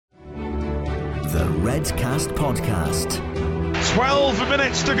Redscast podcast. 12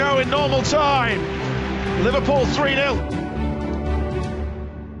 minutes to go in normal time. Liverpool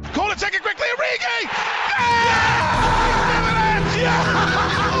 3-0. Corner taken quickly, Origi! Yeah!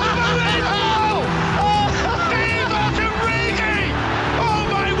 Yeah! Unbelievable! Divock Origi! Oh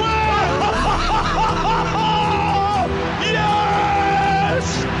my word! Yes!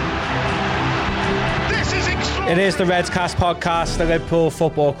 This is extraordinary. It is the Redscast podcast, the Liverpool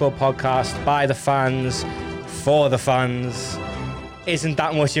Football Club podcast, by the fans, for the fans. Isn't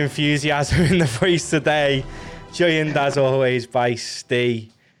that much enthusiasm in the voice today? Joined as always by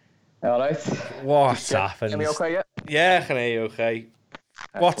Steve. All right. What's happened? Can we okay yet? Yeah, I can hear you okay.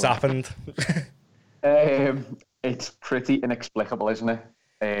 What's happened? It's pretty inexplicable, isn't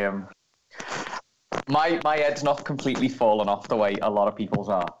it? My head's not completely fallen off the way a lot of people's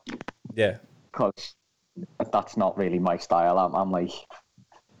are, Yeah. because that's not really my style. I'm like,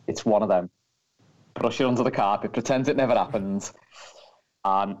 it's one of them. Brush it under the carpet, pretend it never happened,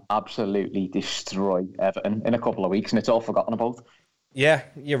 and absolutely destroy Everton in a couple of weeks, and it's all forgotten about. Yeah,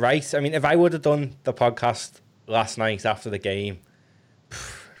 you're right. I mean, if I would have done the podcast last night after the game,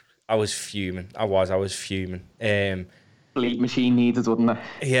 I was fuming. I was fuming. Bleep machine needed, wouldn't it?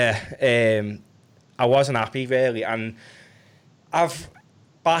 Yeah, I wasn't happy really, and I've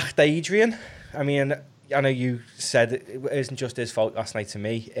backed Adrian. I mean, I know you said it isn't just his fault last night to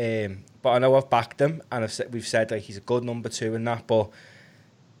me, but I know I've backed him, and we've said like he's a good number 2 and that. But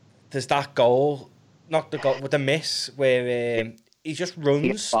there's that goal, not the goal, with the miss where he just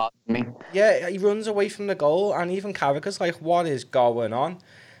runs. Yeah, he runs away from the goal, and even Carragher's like, "What is going on?"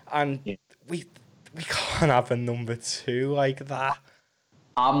 And we can't have a number 2 like that.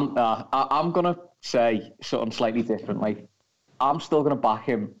 I'm gonna say something slightly different. Like, I'm still gonna back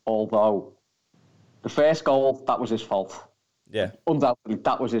him, although the first goal, that was his fault. Yeah, Undoubtedly,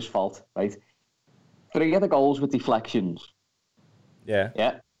 that was his fault, right? 3 other goals with deflections. yeah.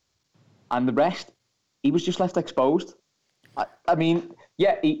 And the rest, he was just left exposed. I mean,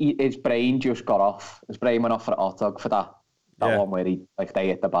 yeah, his brain just got off. His brain went off for a hot dog for that one where they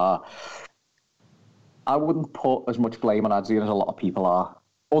hit the bar. I wouldn't put as much blame on Adrian as a lot of people are,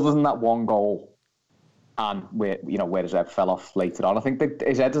 other than that one goal and where his head fell off later on. I think that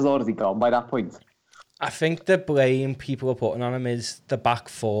his head has already gone by that point. I think the blame people are putting on him is the back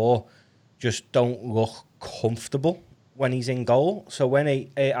four just don't look comfortable when he's in goal. So when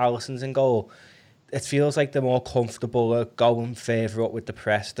Alisson's in goal, it feels like they're more comfortable going further up with the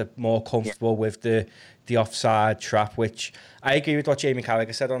press. They're more comfortable with the offside trap, which I agree with what Jamie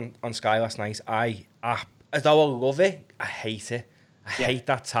Carragher said on Sky last night. Although I love it, I hate it. I hate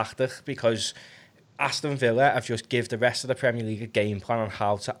that tactic, because Aston Villa have just give the rest of the Premier League a game plan on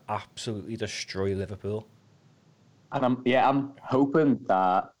how to absolutely destroy Liverpool. And I'm hoping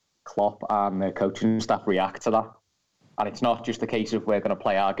that Klopp and the coaching staff react to that. And it's not just a case of we're going to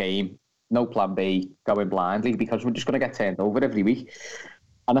play our game, no plan B, going blindly, because we're just going to get turned over every week.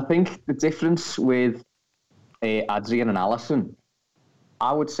 And I think the difference with Adrian and Alisson,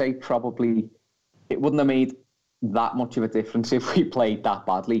 I would say probably it wouldn't have made that much of a difference if we played that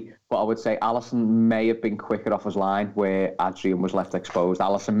badly. But I would say Alisson may have been quicker off his line where Adrian was left exposed.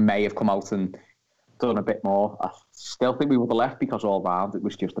 Alisson may have come out and done a bit more. I still think we would have left, because all round it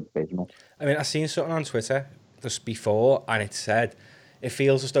was just abysmal. I mean, I seen something on Twitter just before, and it said it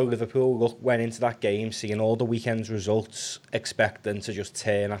feels as though Liverpool went into that game seeing all the weekend's results, expecting to just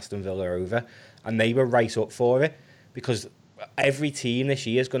turn Aston Villa over, and they were right up for it, because every team this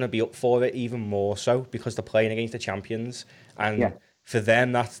year is going to be up for it even more so, because they're playing against the champions, and for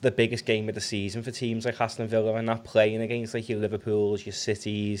them that's the biggest game of the season for teams like Aston Villa, and not playing against like your Liverpools, your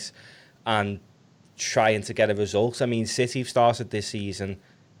Cities, and trying to get a result. I mean, City have started this season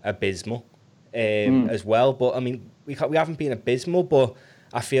abysmal as well, but I mean we haven't been abysmal, but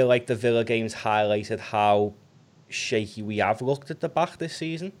I feel like the Villa games highlighted how shaky we have looked at the back this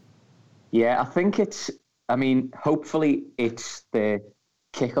season. Yeah, I think hopefully it's the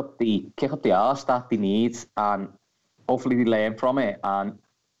kick up the arse that they need, and hopefully they learn from it, and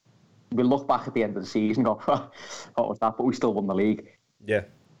we'll look back at the end of the season and go, what was that? But we still won the league. Yeah.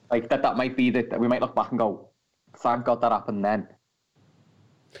 Like that might be that we might look back and go, thank God that happened then.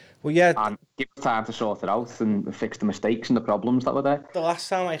 Well, yeah. And give us time to sort it out and fix the mistakes and the problems that were there. The last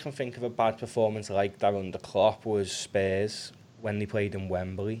time I can think of a bad performance like that under Klopp was Spurs, when they played in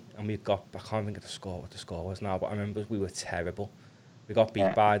Wembley, and I can't think of what the score was now, but I remember we were terrible. We got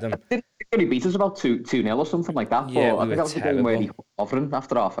beat by them. They only beat us about 2-0 or something like that. Yeah, but I think that was the game where he was hovering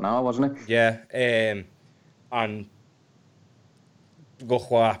after half an hour, wasn't it? Yeah, and look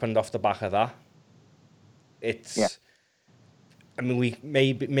what happened off the back of that. I mean, we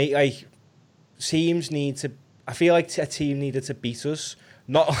maybe like teams need to. I feel like a team needed to beat us,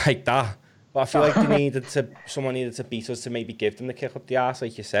 not like that, but I feel like someone needed to beat us to maybe give them the kick up the arse,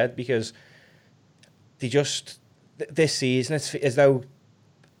 like you said, because they just this season it's as though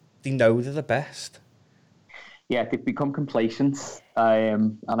they know they're the best. Yeah, they've become complacent.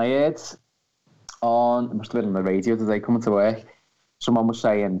 And I heard it must have been on the radio today coming to work, someone was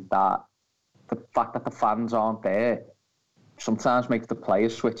saying that the fact that the fans aren't there sometimes makes the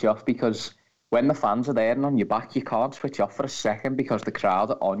players switch off, because when the fans are there and on your back, you can't switch off for a second because the crowd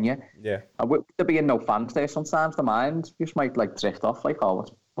are on you. Yeah. And with there being no fans there, sometimes the mind just might like drift off, like, oh,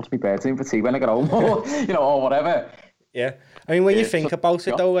 what's my bird doing for tea when I get home, or or whatever. Yeah, I mean, when you think about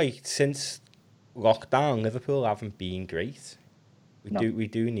it though, like since lockdown, Liverpool haven't been great. We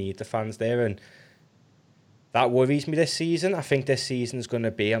do need the fans there, and that worries me this season. I think this season's going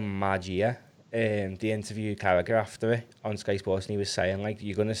to be a mad year. The interview Carragher after it on Sky Sports, and he was saying like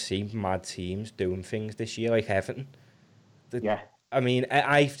you're going to see mad teams doing things this year, like Everton. I mean,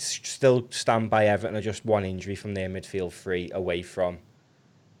 I still stand by Everton are just one injury from their midfield three away from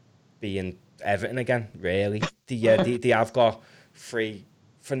being Everton again. Really, they have got three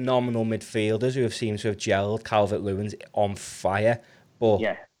phenomenal midfielders who have seemed to have gelled. Calvert-Lewin's on fire, but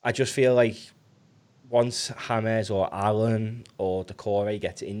I just feel like once James or Allen or Decore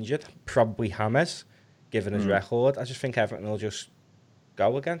gets injured, probably James, given his record, I just think Everton will just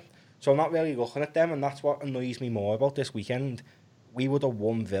go again. So I'm not really looking at them, and that's what annoys me more about this weekend. We would have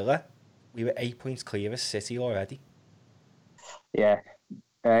won Villa. We were 8 points clear of City already. Yeah.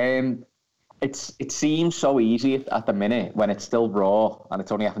 It seems so easy at the minute when it's still raw, and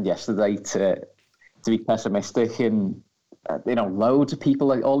it's only happened yesterday, to be pessimistic, and loads of people,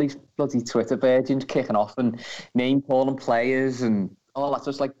 like all these bloody Twitter virgins kicking off and name calling players and all that.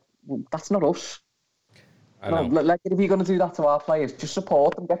 Just like, well, that's not us. Like, if you're going to do that to our players, just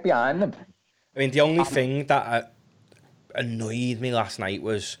support them, get behind them. I mean, the only thing that annoyed me last night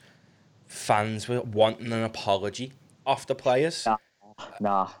was fans were wanting an apology off the players. I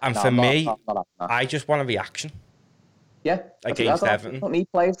just want a reaction. Yeah. Against Everton. You don't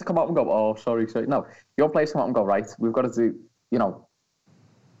need players to come up and go, oh, sorry. No, your players come up and go, right, we've got to do,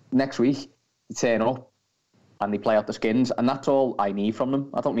 next week, they turn up and they play out the skins, and that's all I need from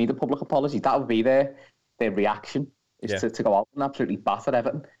them. I don't need a public apology. That would be their reaction, is to go out and absolutely batter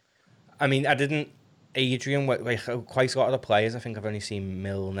Everton. I mean, Adrian, like quite a lot of the players, I think I've only seen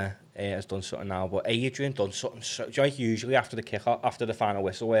Milner has done something now, but Adrian done something usually after the kick-off, after the final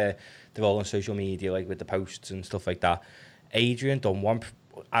whistle, where they're all on social media, like with the posts and stuff like that. Adrian done one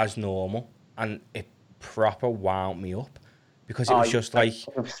as normal, and it proper wound me up, because it was just like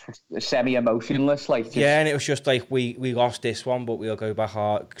semi-emotionless, like and it was just like we lost this one, but we'll go back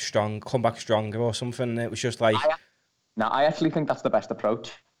come back stronger or something. It was just like I actually think that's the best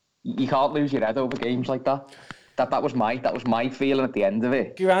approach. You can't lose your head over games like that. That was my feeling at the end of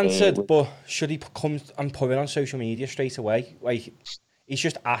it. Granted, but should he come and put it on social media straight away? Like, he's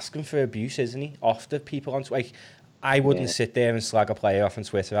just asking for abuse, isn't he? Off the people on, like, I wouldn't sit there and slag a player off on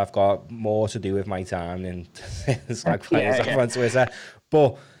Twitter. I've got more to do with my time than slag players off on Twitter.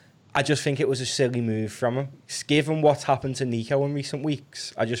 But I just think it was a silly move from him. Given what's happened to Nico in recent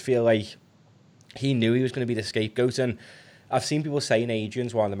weeks, I just feel like he knew he was going to be the scapegoat. And I've seen people saying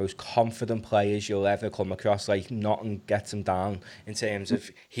Adrian's one of the most confident players you'll ever come across. Like, nothing gets him down in terms of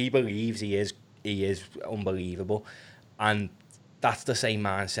he believes he is unbelievable. And that's the same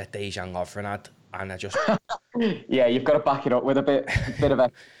mindset Dejan Lovren had. And I just... Yeah, you've got to back it up with a bit of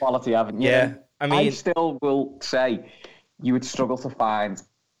quality, haven't you? Yeah, I mean... I still will say you would struggle to find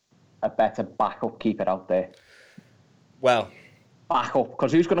a better backup keeper out there. Well... Backup,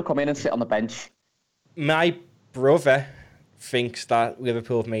 because who's going to come in and sit on the bench? My brother thinks that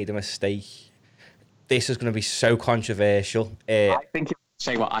Liverpool have made a mistake. This is going to be so controversial. I think you'll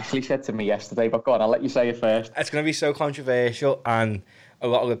say what Ashley said to me yesterday, but go on, I'll let you say it first. It's going to be so controversial, and a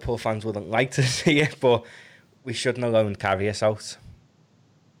lot of Liverpool fans wouldn't like to see it, but we shouldn't have loaned Karius out.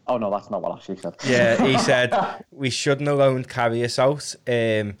 Oh, no, that's not what Ashley said. Yeah, he said we shouldn't have loaned Karius out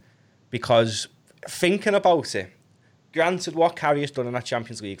because thinking about it, granted, what Karius done in that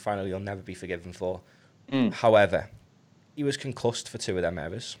Champions League final, he'll never be forgiven for. However, he was concussed for 2 of them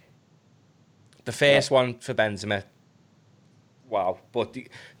errors. The first one for Benzema, wow. But the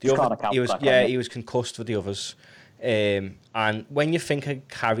other, he was concussed for the others. And when you think of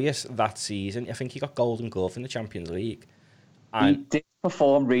Karius that season, I think he got Golden Glove in the Champions League. And he did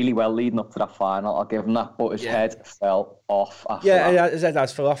perform really well leading up to that final, I'll give him that, but his head fell off after that. His head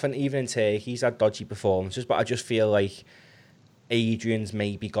has fell off, and even in Turkey, he's had dodgy performances, but I just feel like Adrian's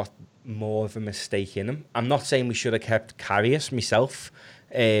maybe got more of a mistake in him. I'm not saying we should have kept Karius myself,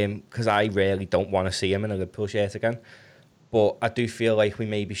 because I really don't want to see him in a Liverpool shirt again. But I do feel like we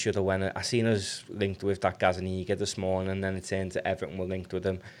maybe should have went. I seen us linked with that Gazaniga this morning, and then it turned to Everton were linked with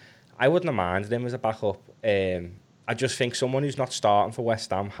him. I wouldn't have minded him as a backup. I just think someone who's not starting for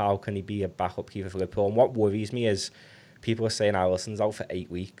West Ham, how can he be a backup keeper for Liverpool? And what worries me is people are saying Alisson's out for 8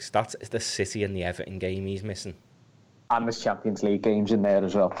 weeks. That's the City and the Everton game he's missing. And there's Champions League games in there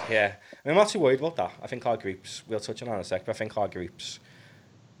as well. Yeah, I'm not too worried about that. I think our group's, we'll touch on that in a sec, but I think our group's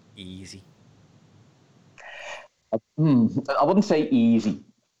easy. I wouldn't say easy,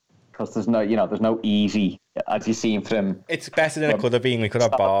 because there's no easy, as you've seen from... It's better than it could have been. We could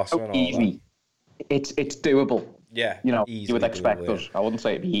have Barca and all easy. That. It's doable. Yeah, you would expect us. I wouldn't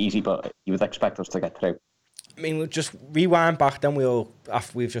say it'd be easy, but you would expect us to get through. I mean, we'll just rewind back then.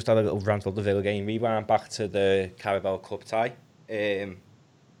 After we've just had a little rant about the Villa game, rewind back to the Carabao Cup tie. I'm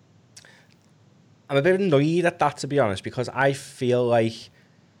a bit annoyed at that, to be honest, because I feel like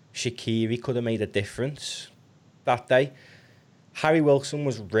Shaqiri could have made a difference that day. Harry Wilson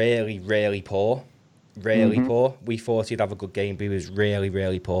was really, really poor. Really poor. We thought he'd have a good game, but he was really,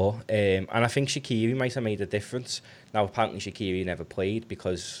 really poor. And I think Shaqiri might have made a difference. Now, apparently Shaqiri never played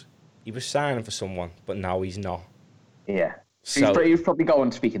because he was signing for someone, but now he's not. Yeah. So he was probably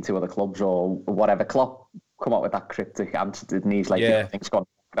going speaking to other clubs or whatever. Klopp come up with that cryptic answer, didn't he? He's like, things gone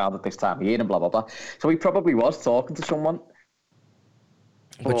around at this time of year and blah, blah, blah. So he probably was talking to someone.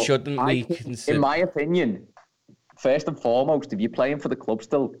 But shouldn't we consider... In my opinion, first and foremost, if you're playing for the club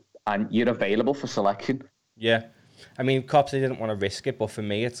still and you're available for selection. Yeah. I mean, Cops, they didn't want to risk it, but for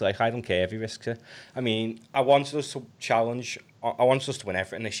me, it's like, I don't care if he risks it. I mean, I wanted us to challenge... I wanted us to win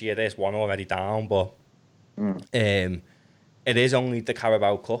everything this year. There's one already down, but it is only the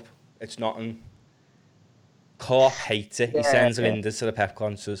Carabao Cup. It's not an... Klopp hates it. He sends Linda to the pep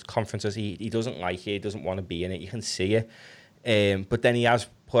conferences. He doesn't like it. He doesn't want to be in it. You can see it. But then he has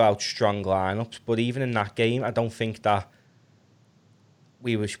put out strong lineups. But even in that game, I don't think that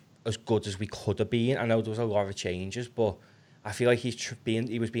we were as good as we could have been. I know there was a lot of changes, but I feel like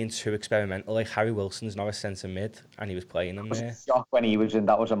he was being too experimental. Like Harry Wilson's not a centre mid, and he was playing him there. Shock when he was in.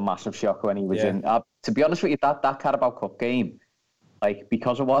 That was a massive shock when he was in. To be honest with you, that Carabao Cup game, like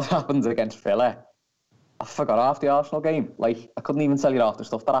because of what happened against Villa, I forgot half the Arsenal game. Like I couldn't even tell you half the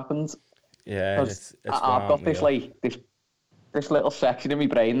stuff that happened. Yeah, I've got this this little section in my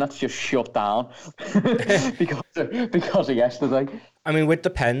brain that's just shut down because of yesterday. I mean, with the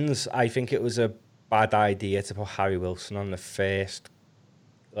pens, I think it was a bad idea to put Harry Wilson on the first,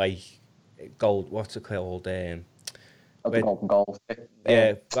 gold. What's it called? The golden goal.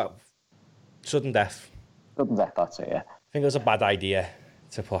 Yeah, sudden death. Sudden death. That's it. Yeah. I think it was a bad idea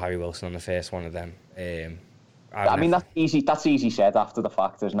to put Harry Wilson on the first one of them. I mean, that's easy. That's easy said after the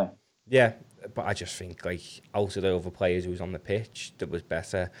fact, isn't it? Yeah, but I just think out of the other players who was on the pitch, that was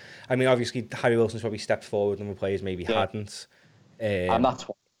better. I mean, obviously Harry Wilson's probably stepped forward and the players maybe hadn't. And that's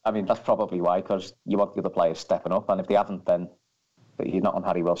probably why, because you want the other players stepping up, and if they haven't, then you're not on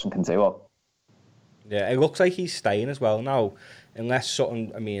Harry Wilson can do it. Yeah, it looks like he's staying as well now, unless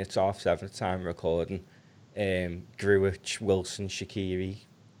something. I mean, it's 7:30 time recording. Grujic, Wilson, Shaqiri,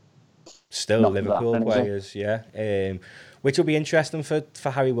 still Liverpool players, which will be interesting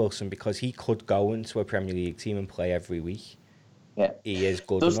for Harry Wilson because he could go into a Premier League team and play every week. Yeah, he is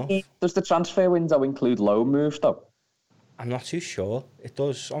good enough. Does the transfer window include loan moves though? I'm not too sure. It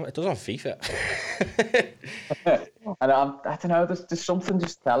does. It does on FIFA. And I don't know. There's something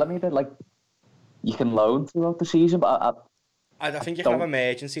just telling me that you can loan throughout the season, but I think you can have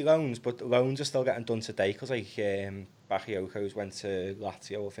emergency loans, but loans are still getting done today because Bakayoko's went to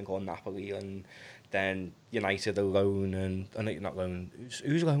Lazio, I think, or Napoli, and then United are loan and not loan.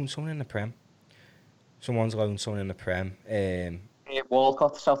 Who's loaned someone in the Prem? Someone's loaned someone in the Prem.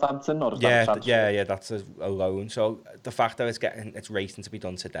 Walcott to Southampton, or that's a loan. So the fact that it's racing to be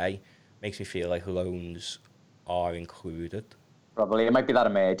done today makes me feel like loans are included. Probably it might be that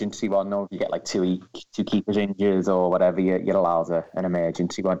emergency one, or if you get two keepers injured or whatever, you're allowed an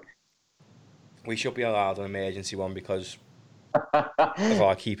emergency one. We should be allowed an emergency one because of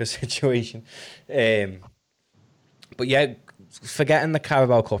our keeper situation. But yeah, forgetting the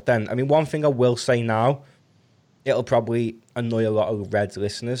Carabao Cup then, I mean, one thing I will say now, it'll probably annoy a lot of Reds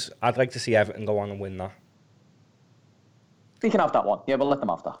listeners. I'd like to see Everton go on and win that. We can have that one. Yeah, we'll let them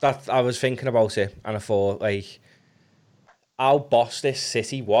have that. I was thinking about it, and I thought, how boss this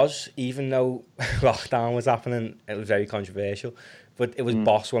City was, even though lockdown was happening, it was very controversial. But it was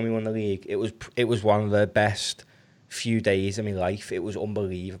boss when we won the league. It was one of the best few days of my life. It was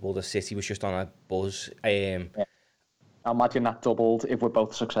unbelievable. The City was just on a buzz. I imagine that doubled if we're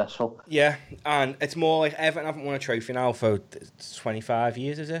both successful. Yeah, and it's more like Everton haven't won a trophy now for 25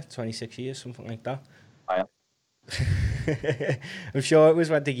 years, is it? 26 years, something like that. I I'm sure it was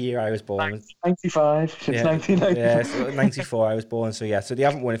when the year I was born. 95, since 1994. Yeah, so 94 I was born, so yeah. So they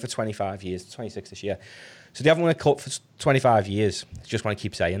haven't won it for 25 years, 26 this year. So they haven't won a cup for 25 years. Just want to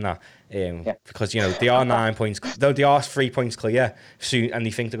keep saying that. Because, you know, they are 9 points, though they are 3 points clear soon, and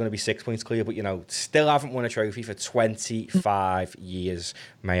they think they're going to be 6 points clear, but, you know, still haven't won a trophy for 25 years,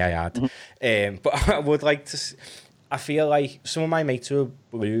 may I add. But I would like to... I feel like some of my mates who are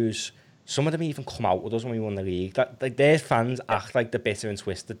Blues... Some of them even come out with us when we won the league. That, like, their fans act like they're bitter and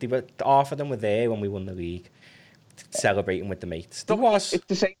twisted. Half of them were there when we won the league, celebrating with the mates. It's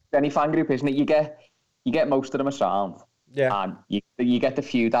the same as any fan group, isn't it? You get most of them around. Yeah. And you get the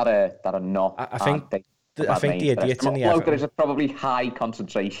few that are not. I think the idiots in the Everton. There is a probably high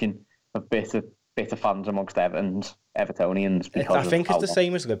concentration of bitter fans amongst Evertonians. I think it's the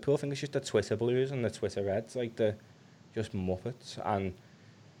same as Liverpool. I think it's just the Twitter Blues and the Twitter Reds, like the just Muppets and.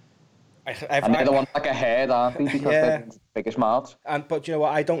 And they're the ones like a head, aren't they? Because they're the biggest mouths. But you know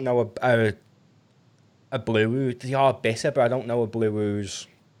what? I don't know a Blue. They are bitter, but I don't know a Blue who's...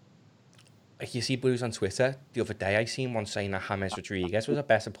 Like, you see Blues on Twitter. The other day, I seen one saying that James Rodriguez was a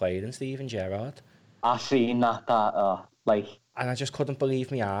better player than Steven Gerrard. I seen that. And I just couldn't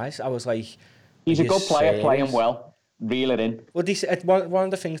believe my eyes. I was like... He's a good player, playing well. Reel it in. Well, one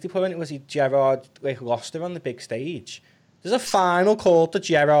of the things they put in it was Gerrard lost her on the big stage. There's a final called the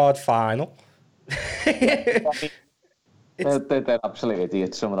Gerrard final. They're absolute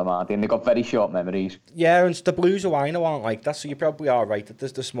idiots, some of them aren't they? And they've got very short memories. Yeah, and the Blues who I know aren't like that, so you probably are right that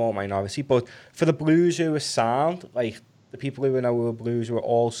there's the small minority. But for the Blues who are sound, like the people who know who are Blues who are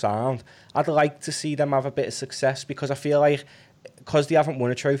all sound, I'd like to see them have a bit of success because I feel like, because they haven't won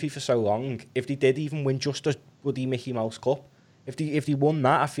a trophy for so long, if they did even win just a bloody Mickey Mouse Cup, if they won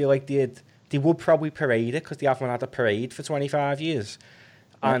that, I feel like they would probably parade it because they haven't had a parade for 25 years.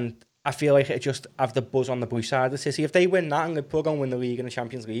 Yeah. And I feel like it just have the buzz on the Blue side of the city. If they win that and Liverpool going to win the league and the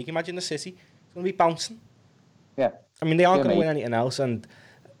Champions League, imagine the city. It's going to be bouncing. Yeah. I mean, they aren't going to win anything else. And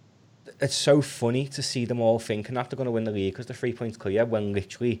it's so funny to see them all thinking that they're going to win the league because they're 3 points clear when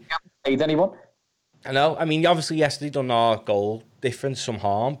literally... You haven't played anyone? I know. I mean, obviously, yesterday done our goal difference, some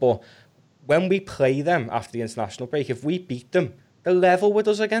harm. But when we play them after the international break, if we beat them, they're level with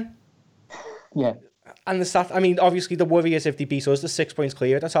us again. Yeah. And obviously the worry is if they beat us, they're 6 points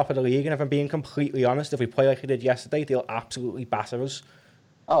clear at the top of the league. And if I'm being completely honest, if we play like we did yesterday, they'll absolutely batter us.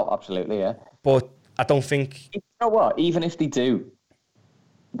 Oh, absolutely, yeah. But I don't think... You know what? Even if they do,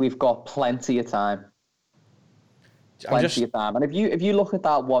 we've got plenty of time. Plenty of time. And if you look at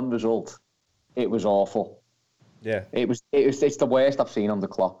that one result, it was awful. Yeah. It's the worst I've seen on the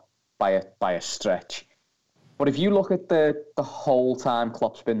Klopp by a stretch. But if you look at the whole time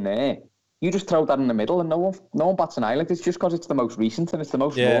Klopp's been there, you just throw that in the middle and no one bats an eyelid. It's just because it's the most recent and it's the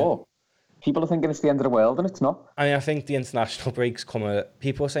most raw. People are thinking it's the end of the world and it's not. I mean, I think the international breaks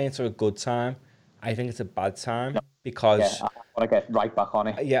people are saying it's a good time. I think it's a bad time because... Yeah, I want to get right back on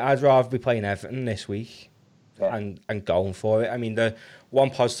it. Yeah, I'd rather be playing Everton this week and going for it. I mean, the one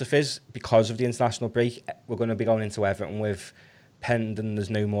positive is because of the international break, we're going to be going into Everton with pending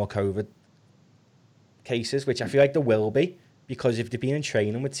there's no more COVID cases, which I feel like there will be. Because if they've been in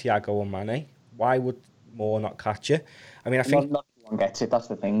training with Thiago and Mane, why would Moore not catch it? I mean, I think... Not everyone gets it, that's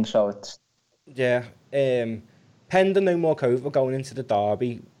the thing, so it's... Yeah. Pending no more COVID, we're going into the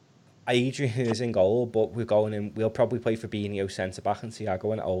derby. Adrian is in goal, but we'll probably play Fabinho centre-back and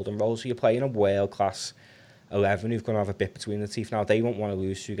Thiago in Oldham role. So you're playing a world-class 11 who've going to have a bit between the teeth. Now, they won't want to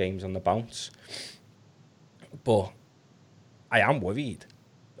lose 2 games on the bounce. But I am worried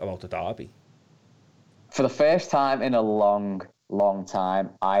about the derby. For the first time in a long, long time,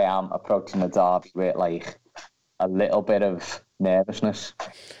 I am approaching the derby with like a little bit of nervousness.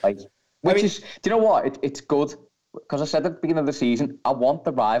 Do you know what? It's good because I said at the beginning of the season, I want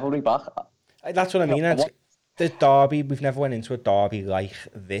the rivalry back. That's what I mean. The derby, we've never went into a derby like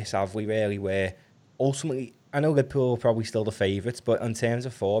this, have we? Really, where ultimately, I know Liverpool are probably still the favourites, but in terms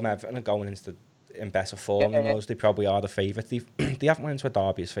of form, Everton are going in better form than us. They probably are the favourites. They haven't went into a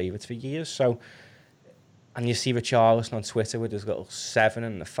derby as favourites for years, so. And you see Richarlison on Twitter with his little 7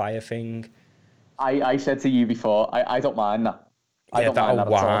 and the fire thing. I said to you before, I don't mind that. I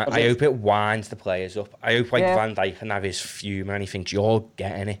hope it winds the players up. I hope Van Dijk can have his fume and he thinks you're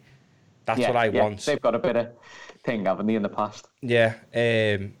getting it. That's what I want. They've got a bit of thing, haven't they, in the past? Yeah.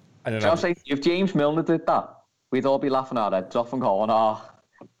 I don't know. I'll say, if James Milner did that, we'd all be laughing our heads off and going,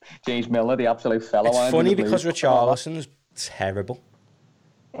 James Milner, the absolute fellow. It's funny because Richarlison's terrible.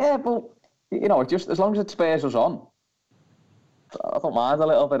 Yeah, but... You know, just as long as it spurs us on, don't mind a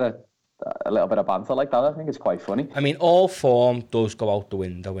little bit of banter like that. I think it's quite funny. I mean, all form does go out the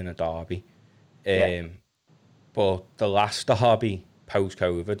window in a derby. But the last derby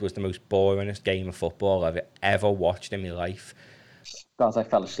post-COVID was the most boringest game of football I've ever watched in my life. God, I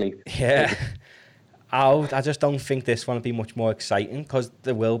fell asleep. Yeah. I just don't think this one will be much more exciting because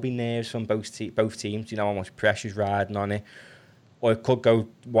there will be nerves from both teams. You know how much pressure's riding on it. Or it could go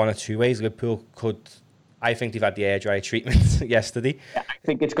one or two ways. Liverpool could... I think they've had the air dryer treatment yesterday. Yeah, I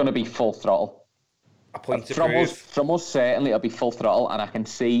think it's going to be full throttle. A point to prove. From us, certainly it'll be full throttle, and I can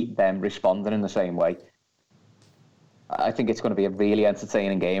see them responding in the same way. I think it's going to be a really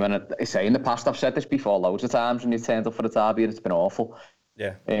entertaining game. And I say in the past, I've said this before loads of times when you've turned up for the derby, it's been awful.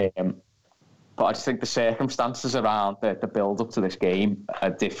 Yeah. But I just think the circumstances around the build-up to this game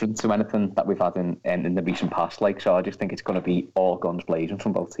are different to anything that we've had in the recent past. So I just think it's going to be all guns blazing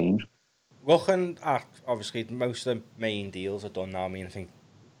from both teams. Looking at, obviously, most of the main deals are done now. I mean, I think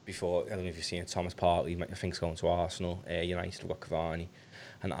before, I don't know if you've seen it, Thomas Partey, I think, is going to Arsenal. United have got Cavani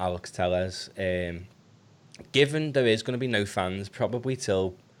and Alex Telles. Given there is going to be no fans, probably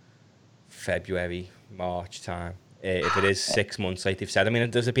till February, March time, if it is 6 months like they've said. I mean,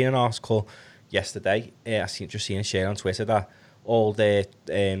 there's been an article yesterday, just seen a share on Twitter that all the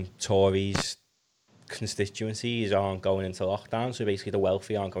Tories constituencies aren't going into lockdown, so basically the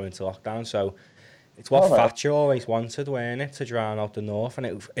wealthy aren't going into lockdown. So it's what Thatcher always wanted, weren't it, to drown out the North,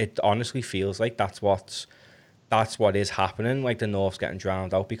 and it honestly feels like that's what is happening. Like the North's getting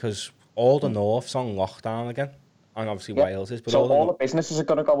drowned out because all the North's on lockdown again, and obviously Wales is. But so all the businesses are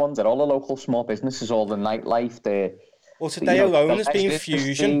going to go under, all the local small businesses, all the nightlife, well, today alone there's been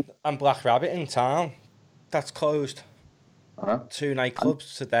Fusion and Black Rabbit in town. That's closed. 2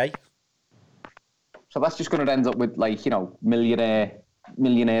 nightclubs today. So that's just going to end up with, millionaire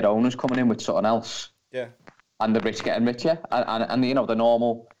owners coming in with something else. Yeah. And the rich getting richer. And the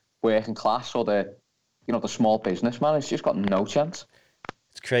normal working class or the small businessman, it's just got no chance.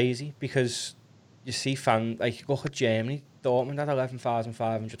 It's crazy because you see look at Germany. Dortmund had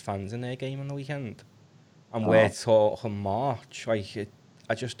 11,500 fans in their game on the weekend. And we're talking March. I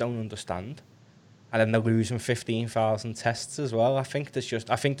just don't understand. And then they're losing 15,000 tests as well. I think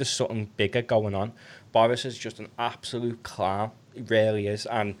there's something bigger going on. Boris is just an absolute clown. He really is.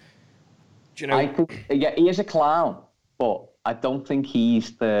 And do you know? I think, he is a clown, but I don't think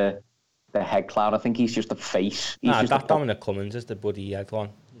he's the head clown. I think he's just a face. That Dominic Cummings is the bloody head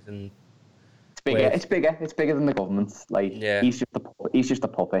one. It's bigger. It's bigger. It's bigger than the government. He's just a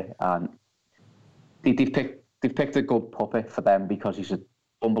puppet, and they've picked a good puppet for them because he's a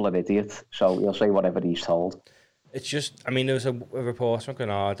humble idiot, so he'll say whatever he's told. It's just, I mean, there was a reporter from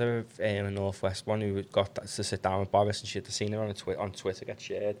Granada, a North West one, who got to sit down with Boris, and she had to see her on Twitter get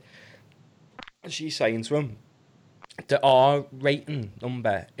shared. And she's saying to him, the R rating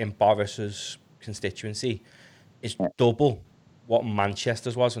number in Boris's constituency is double what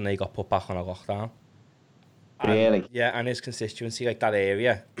Manchester's was when they got put back on a lockdown. Really? Yeah, and his constituency, that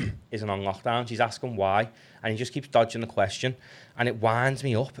area, isn't on lockdown. She's asking why, and he just keeps dodging the question, and it winds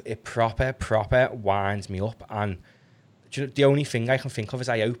me up. It proper winds me up. And the only thing I can think of is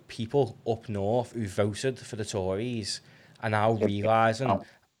I hope people up north who voted for the Tories are now realising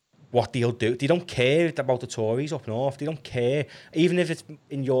what they'll do. They don't care about the Tories up north. They don't care. Even if it's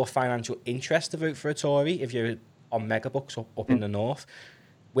in your financial interest to vote for a Tory, if you're on megabucks up in the north,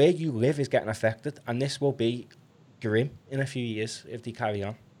 where you live is getting affected, and this will be grim in a few years if they carry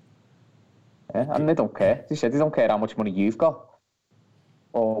on. Yeah, and they don't care. They said they don't care how much money you've got,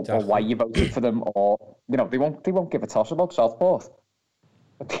 or why you voted for them, or they won't give a toss about Southport.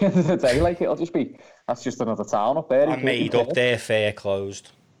 At the end of the day, it'll just be that's just another town up there. I made up their fair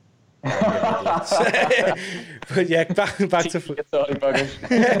closed. But yeah, back to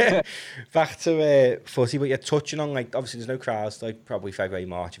footy. But you're touching on obviously there's no crowds probably February,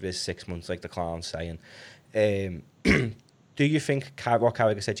 March if it is 6 months the clown's saying. Do you think what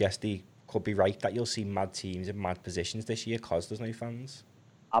Carragher said yesterday could be right, that you'll see mad teams in mad positions this year because there's no fans?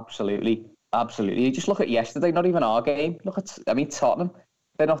 Absolutely. You just look at yesterday, not even our game. Tottenham,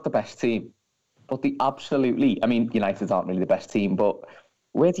 they're not the best team, but they absolutely. United aren't really the best team, but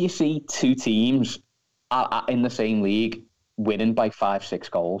where do you see two teams in the same league winning by 5-6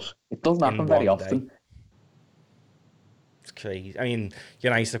 goals? It doesn't happen very often. It's crazy.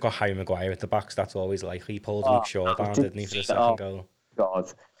 United have got Harry Maguire at the backs. That's always likely. He pulled Luke Shaw down, didn't he, for the second goal?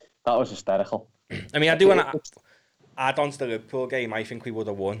 God, that was hysterical. I do want to add on to the Liverpool game. I think we would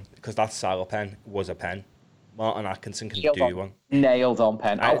have won because that Salah pen was a pen. Martin Atkinson can do one. Nailed on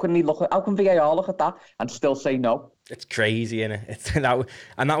pen. How can VAR look at that and still say no? It's crazy, innit?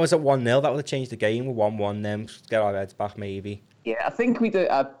 And that was at 1-0. That would have changed the game with 1-1 then. Get our heads back maybe. Yeah, I think we do.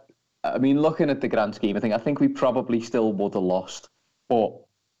 I mean, looking at the grand scheme, I think we probably still would have lost, but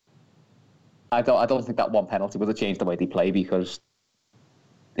I don't think that one penalty would have changed the way they play because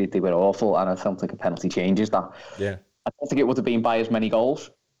they were awful, and I don't think a penalty changes that. Yeah. I don't think it would have been by as many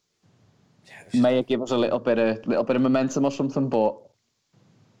goals. Yeah, may it give us a little bit of momentum or something, but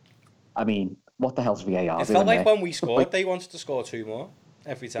I mean, what the hell's VAR? It felt like when we scored, they wanted to score 2 more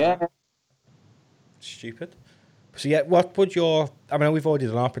every time. Yeah. Stupid. So yeah, what would I mean, we've already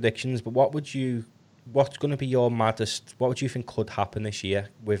done our predictions, but what's going to be your maddest, what would you think could happen this year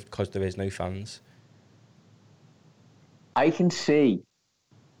because there is no fans? I can see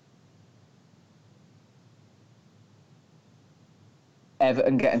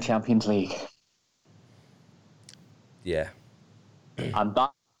Everton getting Champions League. Yeah. And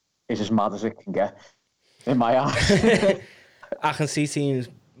that is as mad as it can get in my eyes. I can see teams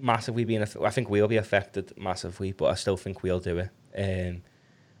massively being I think we'll be affected massively, but I still think we'll do it.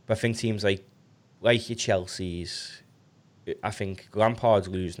 But I think teams like your Chelsea's, I think Lampard's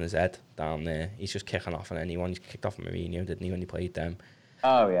losing his head down there. He's just kicking off on anyone. He's kicked off Mourinho, didn't he, when he played them?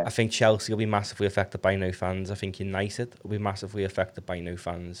 Oh, yeah. I think Chelsea will be massively affected by no fans. I think United will be massively affected by no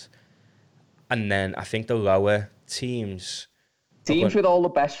fans. And then I think the lower teams... Teams with all the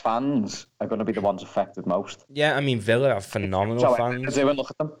best fans are going to be the ones affected most. Yeah, I mean, Villa have phenomenal fans. Look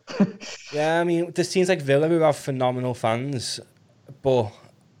at them. Yeah, I mean, there's teams like Villa who have phenomenal fans, but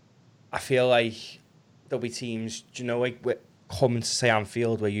I feel like there'll be teams, do you know, like coming to, say,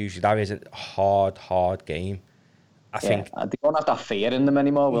 Anfield, where usually that is a hard game. I think they don't have that fear in them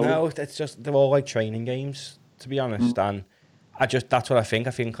anymore, will no, they? it's just, they're all like training games, to be honest. And that's what I think.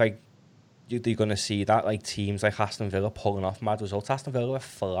 I think, like, you're going to see that, like, teams like Aston Villa pulling off mad results. Aston Villa are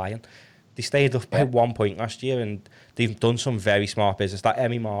flying. They stayed up by 1 point last year, and they've done some very smart business. That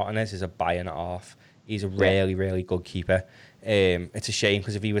Emi Martinez is a buy and a half. He's a really, really good keeper. It's a shame,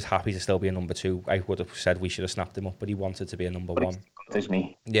 because if he was happy to still be a number 2, I would have said we should have snapped him up, but he wanted to be a number 1. He's good, isn't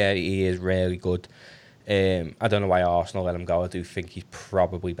he? Yeah, he is really good. I don't know why Arsenal let him go. I do think he's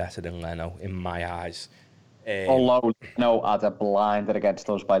probably better than Leno, in my eyes. Although Leno had a blinder against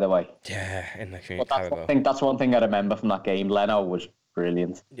us, by the way. Yeah, in the that's one thing I remember from that game. Leno was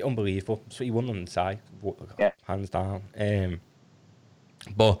brilliant. Unbelievable. So he won on the side, hands down.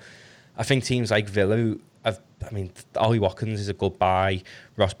 But I think teams like Villa, Ollie Watkins is a good buy.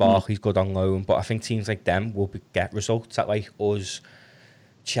 Ross Barkley's good on loan. But I think teams like them will get results at, like, us,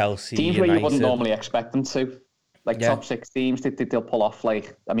 Chelsea, teams United. Where you wouldn't normally expect them to. Like, top 6 teams, they'll pull off.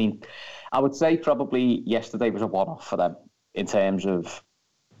 Like, I mean, I would say probably yesterday was a one-off for them in terms of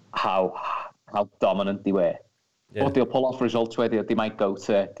how dominant they were. Yeah. But they'll pull off results where they might go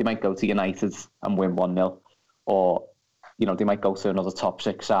to United and win 1-0, or they might go to another top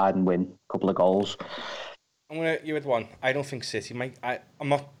 6 side and win a couple of goals. You with one. I don't think City might. I'm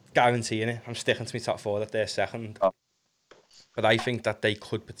not guaranteeing it. I'm sticking to my top 4 that they're second. Oh. But I think that they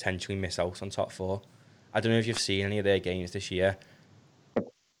could potentially miss out on top 4. I don't know if you've seen any of their games this year.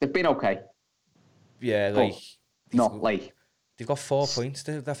 They've been okay. Yeah, like... Not like... They've got 4 points.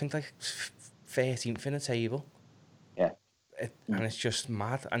 I think, like, 13th in the table. Yeah. And it's just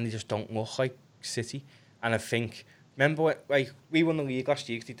mad. And they just don't look like City. And I think... Remember, like, we won the league last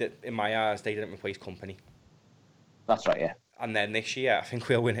year because in my eyes, they didn't replace Kompany. That's right, yeah. And then this year, I think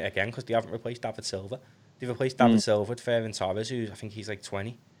we'll win it again because they haven't replaced David Silva. They've replaced David Silva with Ferran Torres, who I think he's like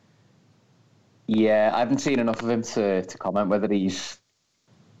 20. Yeah, I haven't seen enough of him to comment whether he's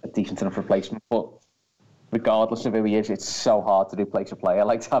a decent enough replacement. But regardless of who he is, it's so hard to replace a player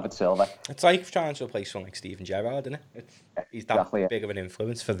like David Silva. It's like trying to replace someone like Steven Gerrard, isn't it? He's that big of an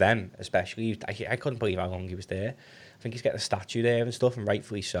influence for them, especially. I couldn't believe how long he was there. I think he's getting a statue there and stuff, and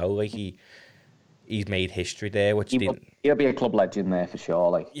rightfully so. Like, he's made history there, which he'll be a club legend there for sure.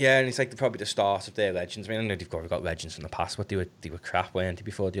 Like, yeah, and it's like probably the start of their legends. I mean, I know they've got legends from the past, but they were crap, weren't they,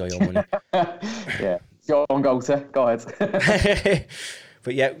 before the oil money? Yeah, go ahead.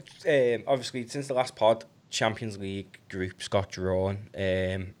 But yeah, obviously since the last pod, Champions League groups got drawn.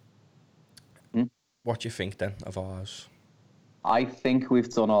 What do you think then of ours? I think we've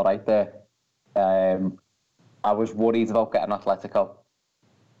done all right there. I was worried about getting Atletico.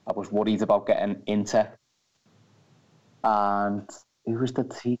 I was worried about getting Inter. And who was the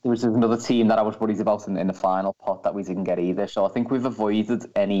team? There was another team that I was worried about in the final pot that we didn't get either. So I think we've avoided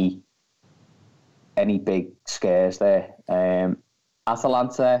any big scares there.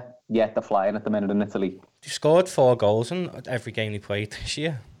 Atalanta, they're flying at the minute in Italy. They scored 4 goals in every game they played this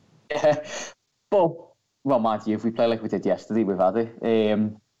year. Yeah, but, well, mind you, if we play like we did yesterday, we've had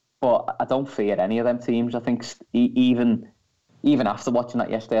it. But I don't fear any of them teams. I think even after watching that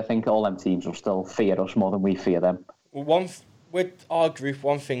yesterday, I think all them teams will still fear us more than we fear them. Well, with our group,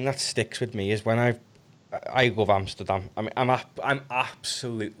 one thing that sticks with me is when I love Amsterdam. I mean, I'm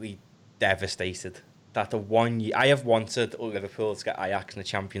absolutely devastated that the 1 year I have wanted Liverpool to get Ajax in the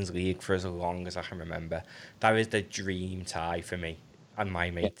Champions League for as long as I can remember. That is the dream tie for me and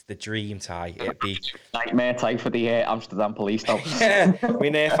my mate. The dream tie. It'd be nightmare tie for the Amsterdam police, though. yeah. I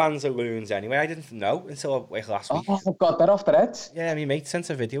mean, their fans are loons anyway. I didn't know until like last week. Oh, I've got that off their heads. Yeah, my mate sent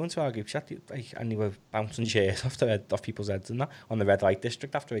a video into our group chat, and they were bouncing chairs off people's heads and that on the red light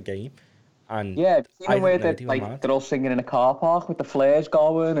district after a game. And yeah, I where didn't know they're all singing in a car park with the flares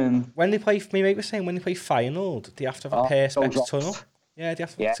going, and when they play, my mate was saying when they play Feyenoord, they have to have a perspex tunnel. Yeah, they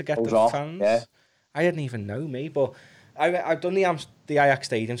have to get the fans. Yeah. I didn't even know, mate, but I've done the Ajax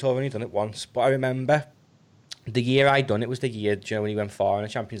Stadium, so I've only done it once. But I remember the year I done it was the year, do you know, when he went far in the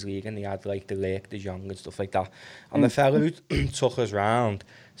Champions League and they had like the Lake, the Jong and stuff like that. And the fella who took us round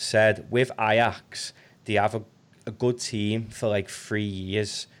said with Ajax, they have a good team for like 3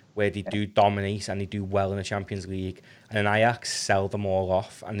 years where they do dominate and they do well in the Champions League. And then Ajax sell them all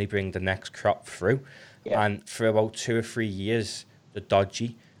off and they bring the next crop through. Yeah. And for about 2 or 3 years, they're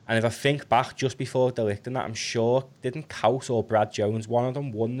dodgy. And if I think back just before De Ligt and that, I'm sure, didn't Kout or Brad Jones, one of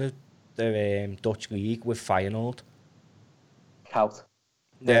them won the Dutch league with Feyenoord? Kout.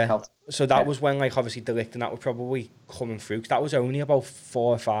 Yeah. Kout. So that was when, like, obviously De Ligt and that were probably coming through. Cause that was only about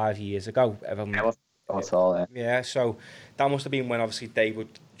 4 or 5 years ago. Yeah, so that must have been when, obviously, they were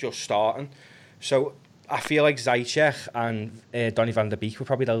just starting. So I feel like Ziyech and Donny van der Beek were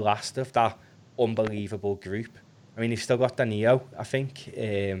probably the last of that unbelievable group. I mean, you've still got Danilo, I think,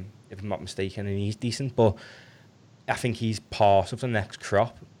 if I'm not mistaken, and he's decent, but I think he's part of the next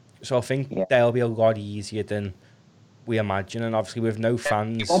crop. So I think they'll be a lot easier than we imagine, and obviously with no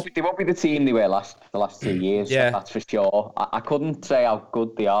fans... They won't be the team they were the last 2 years, that's for sure. I couldn't say how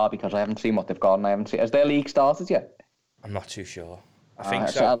good they are because I haven't seen what they've got, and has their league started yet? I'm not too sure. I think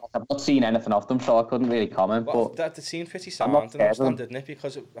so. I've not seen anything of them, so I couldn't really comment. Well, but that seemed pretty sound in Amsterdam, didn't it?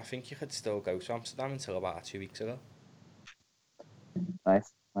 Because I think you could still go to Amsterdam until about 2 weeks ago.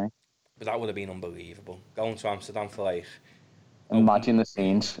 Nice. But that would have been unbelievable. Going to Amsterdam for like... Imagine the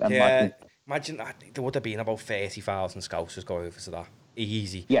scenes. Imagine that there would have been about 30,000 Scousers go over to that.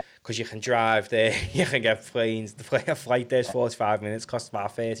 Easy. Yeah. Because you can drive there, you can get planes. The flight there's 45 minutes, costs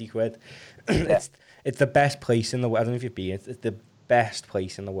about 30 quid. It's the best place in the world. I don't know if you've been. It's the best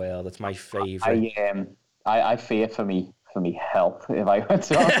place in the world. It's my favourite. I fear for me health if I went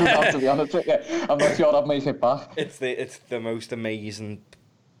to Amsterdam, to be honest with you. I'm not sure I'd make it back. It's the most amazing...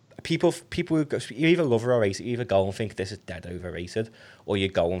 People who go, you either love or hate it. You either go and think this is dead overrated, or you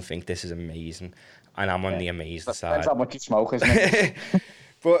go and think this is amazing. And I'm on the amazing side. Depends how much you smoke, isn't it?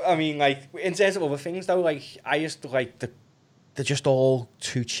 But I mean, like in terms of other things, though, like I used to like they're just all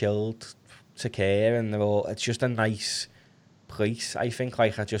too chilled to care, and it's just a nice place. I think I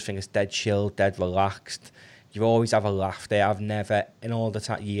just think it's dead chill, dead relaxed. You always have a laugh there. I've never, in all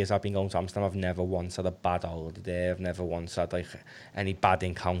the years I've been going to Amsterdam, I've never once had a bad holiday there. I've never once had like any bad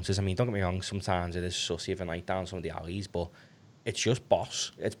encounters. I mean, don't get me wrong, sometimes it is sussy of a night down some of the alleys, but it's just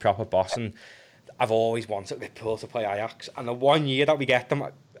boss. It's proper boss. And I've always wanted Liverpool to play Ajax. And the 1 year that we get them,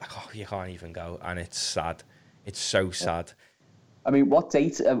 you can't even go. And it's sad. It's so sad. I mean, what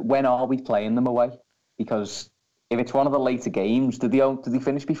date, when are we playing them away? Because... if it's one of the later games, did they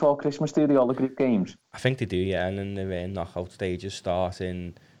finish before Christmas, do they, all the group games? I think they do, yeah, and then the knockout stages start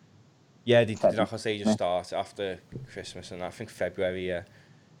in... Yeah, the knockout stages start after Christmas, and I think February,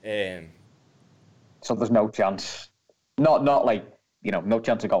 yeah. So there's no chance, not like, no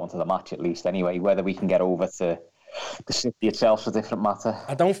chance of going to the match at least anyway, whether we can get over to the city itself's a different matter.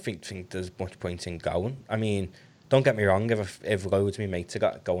 I don't think there's much point in going. I mean... don't get me wrong, if loads of my mates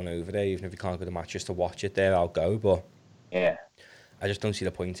are going over there, even if you can't go to the match just to watch it there, I'll go, but yeah, I just don't see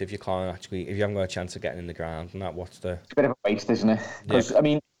the point if you haven't got a chance of getting in the ground and that, it's a bit of a waste, isn't it? Because, I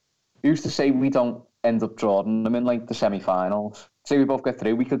mean, who's to say we don't end up drawing them in, like, the semi-finals? Say we both get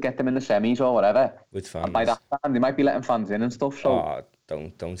through, we could get them in the semis or whatever. With fans. And by that time, they might be letting fans in and stuff, so... Oh,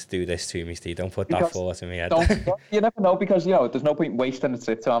 don't do this to me, Steve. Don't put that thought in my head. You never know, because, there's no point wasting a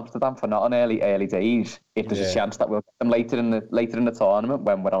trip to Amsterdam for not on early days if there's a chance that we'll get them later in the tournament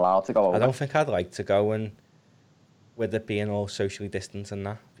when we're allowed to go over. I don't think I'd like to go and, with it being all socially distant and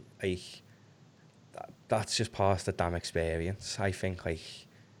that, like, that's just part of the damn experience. I think, like...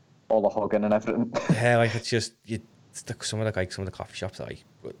 all the hugging and everything. Yeah, like, it's just... some of the coffee shops are, like,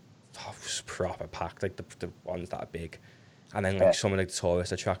 proper packed, like, the ones that are big. And then, like, some of the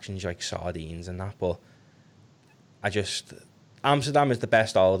tourist attractions, like sardines and that. But Amsterdam is the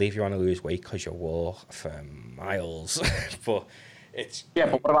best holiday if you want to lose weight because you walk for miles. But it's... yeah,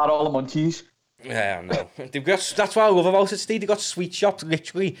 but what about all the munchies? Yeah, I know. That's what I love about it, Steve. They've got sweet shops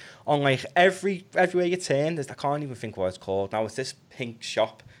literally on like everywhere you turn. I can't even think what it's called now. It's this pink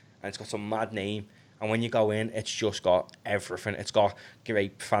shop and it's got some mad name. And when you go in, it's just got everything. It's got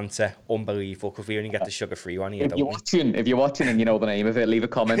grape Fanta, unbelievable, because we only get the sugar-free one here, If you're watching and you know the name of it, leave a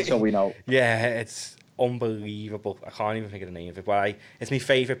comment so we know. Yeah, it's unbelievable. I can't even think of the name of it, but it's my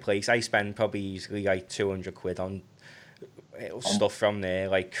favourite place. I spend probably easily like 200 quid on stuff from there,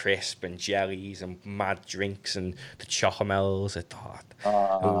 like crisp and jellies and mad drinks and the chocomels.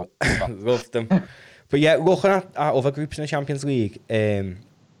 I love them. But yeah, looking at other groups in the Champions League,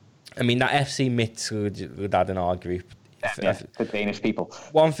 I mean, that FC Metz would add in our group. The Danish people.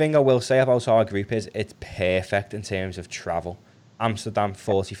 One thing I will say about our group is it's perfect in terms of travel. Amsterdam,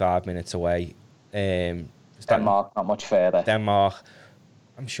 45 minutes away. Denmark, not much further. Denmark,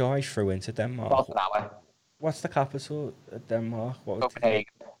 I'm sure I threw into Denmark. About an hour. What's the capital of Denmark? Copenhagen.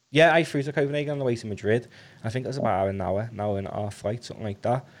 Yeah, I flew to Copenhagen on the way to Madrid. I think it was about an hour and a half flight, something like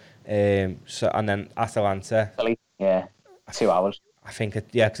that. And then Atalanta. Yeah, 2 hours. I think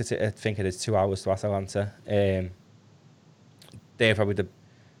it is 2 hours to Atalanta. They're probably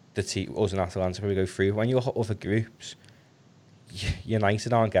the team, us and Atalanta probably go through. When you look at other groups,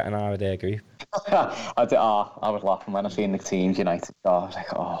 United aren't getting out of their group. I was laughing when I seen the teams United. I was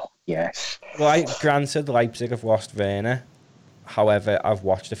like, oh, yes. Well, granted, Leipzig have lost Werner. However, I've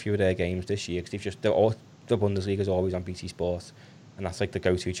watched a few of their games this year because the Bundesliga is always on BT Sport, and that's like the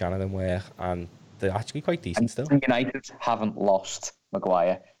go-to channel in where, and they're actually quite decent still. United haven't lost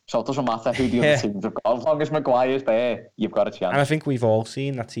Maguire, so it doesn't matter who the other teams have got. As long as Maguire's there, you've got a chance. And I think we've all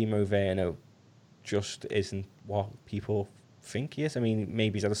seen that Timo Werner just isn't what people think he is. I mean,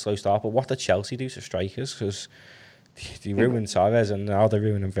 maybe he's had a slow start, but what did Chelsea do to strikers? Because they ruined Suarez and now they're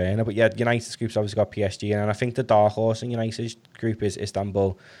ruining Werner. But yeah, United's group's obviously got PSG in, and I think the dark horse in United's group is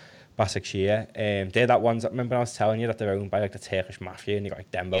Istanbul Başakşehir. They're that ones that, remember I was telling you that they're owned by like the Turkish mafia, and you got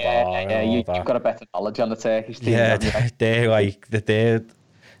like Demba Bar. Yeah, you've got a better knowledge on the Turkish team. Yeah,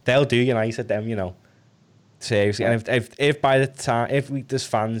 they'll do United, them, you know. Seriously, and if by the time there's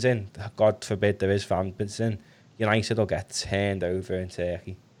fans in, God forbid there is fans in, United will get turned over in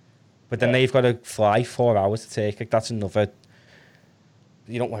Turkey. But then they've got to fly 4 hours to Turkey. That's another.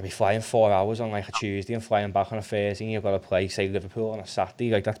 You don't want to be flying 4 hours on like a Tuesday and flying back on a Thursday, and you've got to play, say, Liverpool on a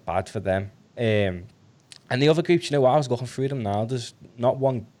Saturday. Like, that's bad for them. And the other groups, you know what, I was looking through them now. There's not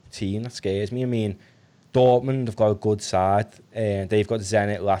one team that scares me. I mean, Dortmund have got a good side. They've got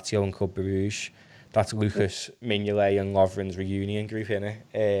Zenit, Lazio and Club Brugge. That's Lucas Mignolet and Lovren's reunion group, innit?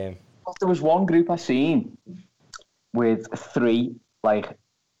 There was one group I seen with three, like,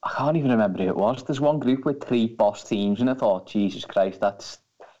 I can't even remember who it was. There's one group with three boss teams, and I thought, Jesus Christ, that's...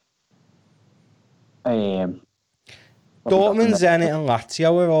 Dortmund, Zenit and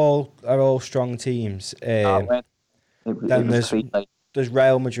Lazio are all strong teams. Then there's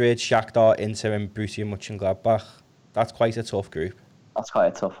Real Madrid, Shakhtar, Inter and Borussia Mönchengladbach. That's quite a tough group. That's quite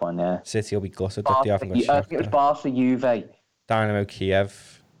a tough one, yeah. City will be gutted that they haven't got Shakhtar. I think it was Barca, Juve. Dynamo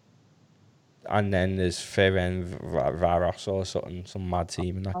Kiev. And then there's Ferencváros or something, some mad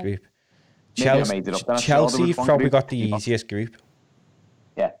team in that group. Chelsea probably got the easiest group.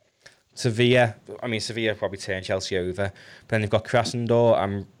 Yeah. Sevilla probably turned Chelsea over. But then they've got Krasnodar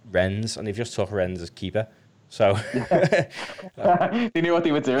and Rennes, and they've just took Rennes as keeper. So they knew what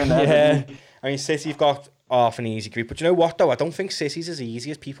they were doing there. Yeah. I mean, City've got half an easy group. But you know what, though? I don't think City's as easy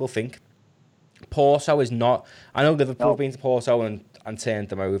as people think. Porto is not. I know Liverpool have been to Porto and turned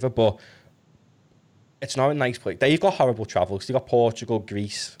them over, but it's not a nice place. They've got horrible travel because they've got Portugal,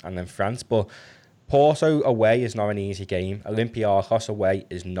 Greece, and then France. But Porto away is not an easy game. Olympiacos away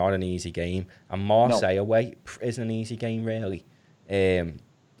is not an easy game. And Marseille away isn't an easy game, really.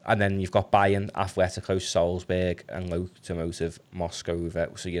 And then you've got Bayern, Atletico, Salzburg, and Lokomotiv Moscow.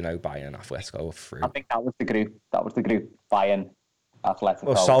 So you know Bayern and Atletico are through. I think that was the group. Bayern, Atletico.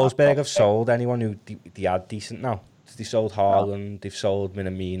 Well, Salzburg have sold anyone who they had decent now. They sold Haaland, they've sold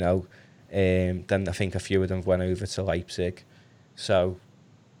Minamino. Then I think a few of them went over to Leipzig. So,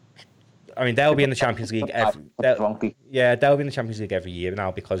 I mean, they'll be in the Champions League they'll be in the Champions League every year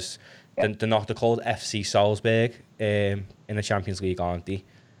now because they're called FC Salzburg in the Champions League, aren't they?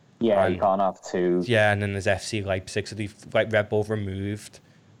 Yeah, you can't have two. Yeah, and then there's FC Leipzig, so they've like Red Bull removed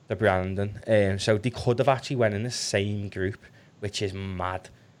the branding. So they could have actually went in the same group, which is mad.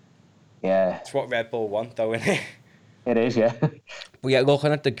 Yeah. It's what Red Bull want, though, isn't it? It is, yeah. But yeah,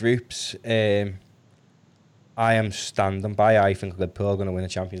 looking at the groups, I am standing by. I think Liverpool are going to win the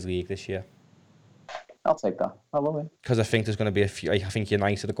Champions League this year. I'll take that. I will win. Because I think there's going to be a few. I think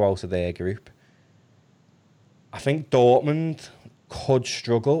United will go out of their group. I think Dortmund could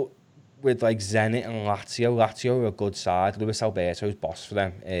struggle. with like Zenit and Lazio. Lazio are a good side. Luis Alberto's boss for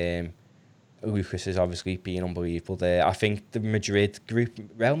them. Lucas has obviously been unbelievable there. I think the Madrid group,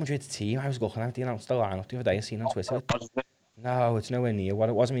 Real Madrid team, I was looking at, they announced the lineup the other day. I seen on Twitter. No, it's nowhere near what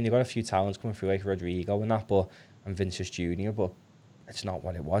it was. I mean, they got a few talents coming through, like Rodrigo and that, and Vinicius Junior, but it's not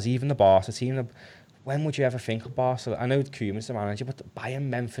what it was. Even the Barca team, when would you ever think of Barca? I know Koeman's the manager, but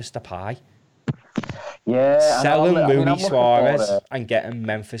buying Memphis Depay. Yeah. Selling Luis Suarez and getting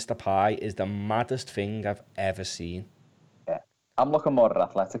Memphis Depay is the maddest thing I've ever seen. Yeah. I'm looking more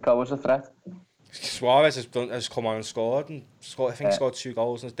at Atletico as a threat. Suarez has come on and scored, scored 2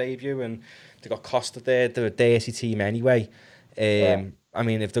 goals in his debut, and they got Costa there. They're a dirty team anyway. I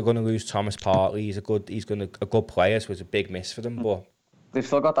mean, if they're going to lose Thomas Partey, he's a good player, so it's a big miss for them. But they've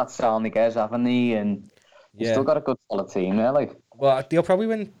still got that Sal Niguez, haven't they? And they've still got a good solid team there. Like, well, they'll probably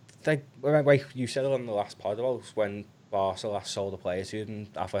win. Like you said on the last pod about when Barca last sold a player to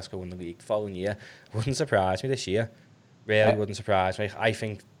and Atletico won the league the following year. Wouldn't surprise me this year. Really wouldn't surprise me. I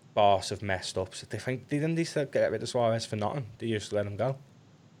think Barca have messed up. So didn't they get rid of Suarez for nothing? They just let him go.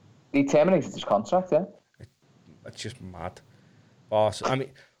 He terminated his contract, yeah. It's just mad. Barca. I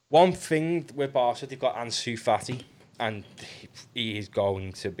mean, one thing with Barca, they've got Ansu Fati, and he is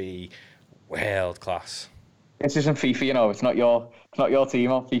going to be world class. This isn't FIFA, you know. It's not your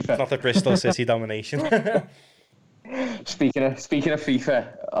team on FIFA. It's not the Bristol City domination. Speaking of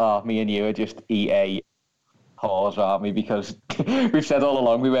FIFA, me and you are just EA whores, aren't we? Because we've said all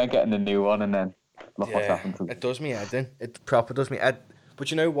along we weren't getting the new one, and then look what's happened to it. It does me head in. It proper does me head. But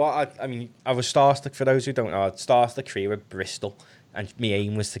you know what? I mean, I was starstruck, for those who don't know, I starstruck career with Bristol, and my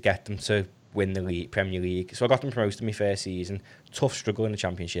aim was to get them to win the Premier League. So I got them promoted in my first season. Tough struggle in the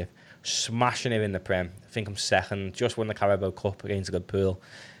Championship. Smashing it in the Prem. I think I'm second. Just won the Carabao Cup against Liverpool.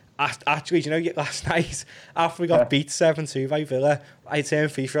 Actually, do you know, last night, after we got beat 7-2 by Villa, I turned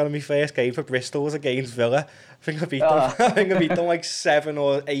FIFA on my first game for Bristol was against Villa. I think I beat them. I think I beat them like 7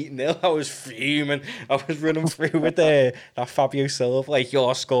 or 8-0. I was fuming. I was running through with that Fabio Silva, like,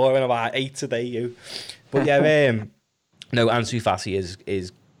 you're scoring about 8 today, you. But yeah, no, Ansu Fati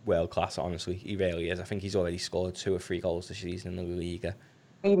is world class, honestly. He really is. I think he's already scored 2 or 3 goals this season in the Liga.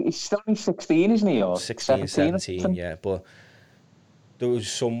 He's still 16, isn't he? Or 16, 17, yeah. But there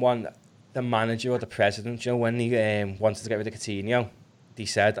was someone, the manager or the president, you know, when he wanted to get rid of Coutinho, he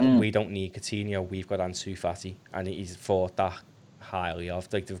said, we don't need Coutinho, we've got Ansu Fati. And he's thought that highly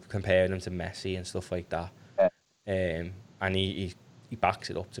of, like, they're comparing him to Messi and stuff like that. Yeah. And he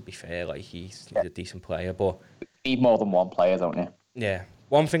backs it up, to be fair. Like, he's a decent player, but you need more than one player, don't you? Yeah.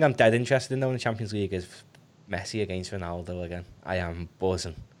 One thing I'm dead interested in, though, in the Champions League is Messi against Ronaldo again. I am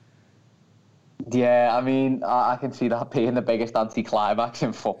buzzing. Yeah, I mean, I can see that being the biggest anti-climax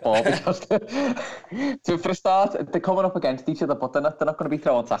in football because, for a start, they're coming up against each other, but they're not going to be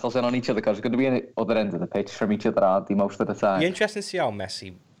throwing tackles in on each other because they're going to be at the other end of the pitch from each other, aren't they, most of the time? It'd be interesting to see how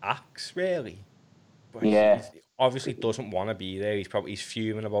Messi acts, really. But yeah. He obviously doesn't want to be there. He's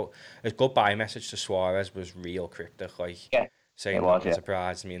fuming about... His goodbye message to Suarez was real cryptic, like, saying, it doesn't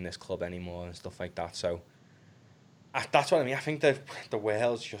surprise me in this club anymore and stuff like that, so... That's what I mean. I think the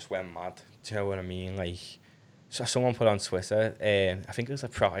world's just went mad. Do you know what I mean? Like, so someone put on Twitter, I think it was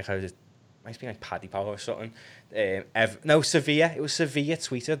it might be like Paddy Power or something. Sevilla. It was Sevilla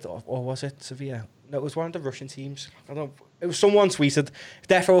tweeted, or was it Sevilla? No, it was one of the Russian teams. I don't know. It was someone tweeted.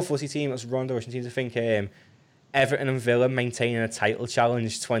 Therefore, a footy team. It was one of the Russian teams. I think Everton and Villa maintaining a title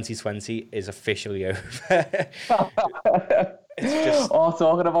challenge 2020 is officially over. It's just...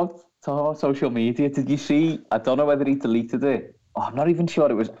 talking about social media, did you see? I don't know whether he deleted it. I'm not even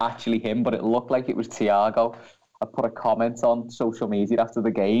sure it was actually him, but it looked like it was Thiago. I put a comment on social media after the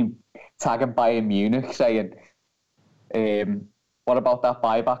game, tagging Bayern Munich, saying, what about that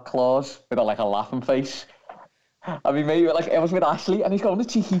buyback clause? With a laughing face. I mean, maybe it was with Ashley, and he's going,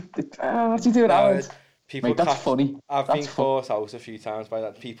 what's he doing now? Mate, that's funny. I've been caught out a few times by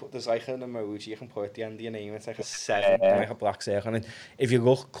that. There's like an emoji you can put at the end of your name. It's like a 7, like a black circle. And if you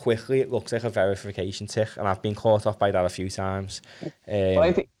look quickly, it looks like a verification tick. And I've been caught off by that a few times. But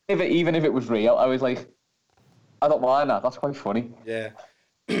I think even if it was real, I was like, I don't mind that. That's quite funny. Yeah.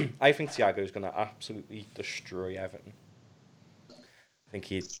 I think Thiago's going to absolutely destroy Everton. I think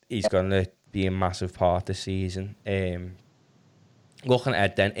he's going to be a massive part this season. Looking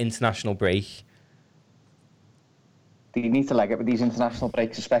ahead then, international break. You need to leg it with these international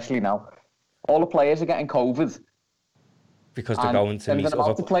breaks, especially now. All the players are getting COVID. Because they're going to meet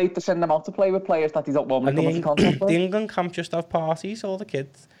to send them out to play with players that they don't want to come into contact with. The England camp just have parties, all the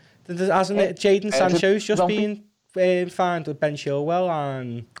kids. Hasn't it? Jadon Sancho's just been fined with Ben Chilwell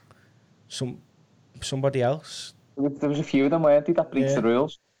and somebody else. There was a few of them, weren't they, that breached the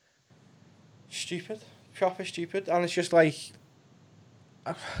rules. Stupid. Proper stupid. And it's just like...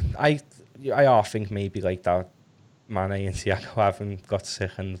 I half think maybe like that Mane and Thiago haven't got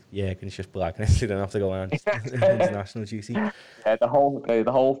sick and Jurgen's just blagging it, so they don't have to go on international duty. Yeah, the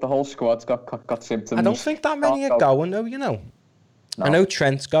whole squad's got symptoms. I don't think that many are going though, you know. No. I know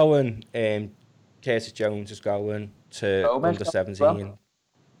Trent's going, Curtis Jones is going to under 17. Well.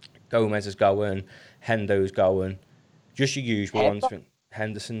 Gomez is going, Hendo's going. Just your usual ones.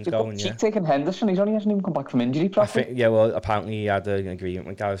 Henderson's going, yeah. Taking Henderson, he hasn't even come back from injury properly. I think, yeah, well, apparently he had an agreement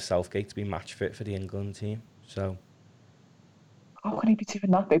with Gareth Southgate to be match fit for the England team, so... How can he be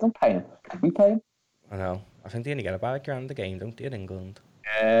doing that? They don't pay him. We pay him. I know. I think they only get about £1,000 a game, don't they, in England?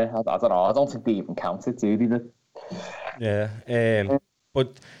 I don't know. I don't think they even count it, do they? Yeah.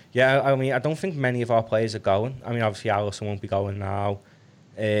 But, yeah, I mean, I don't think many of our players are going. I mean, obviously, Alisson won't be going now.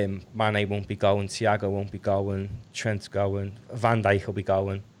 Mane won't be going. Thiago won't be going. Trent's going. Van Dijk will be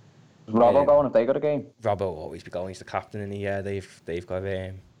going. Is Robbo going if they got a game? Robbo will always be going. He's the captain in the year. They've got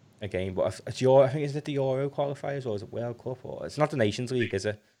a game, but it's I think is it the Euro qualifiers or is it World Cup or it's not the Nations League, is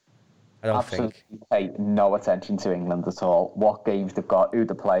it? I don't think. Pay no attention to England at all. What games they've got, who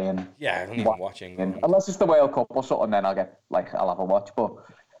they're playing. Yeah, I don't even watch England. Unless it's the World Cup or something, then I'll have a watch. But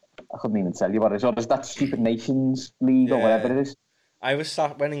I couldn't even tell you what it is. Or is that stupid Nations League or whatever it is? I was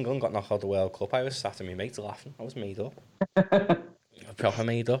sat when England got knocked out of the World Cup. I was sat and my mates laughing. I was made up. Proper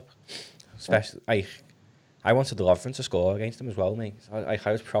made up. Especially I wanted Lovren to score against him as well, mate. I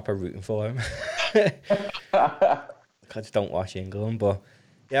was proper rooting for him. I just don't watch England, but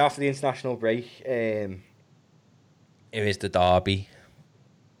yeah, after the international break, it is the derby.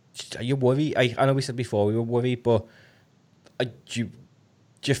 Are you worried? I know we said before we were worried, but do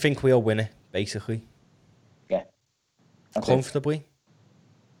you think we'll win it, basically? Yeah. Comfortably?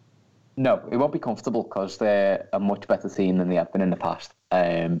 No, it won't be comfortable because they're a much better team than they have been in the past.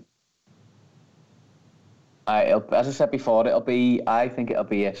 As I said before, I think it'll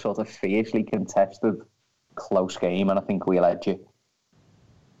be a sort of fiercely contested, close game, and I think we'll edge it.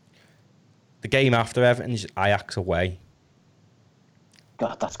 The game after Everton's Ajax away.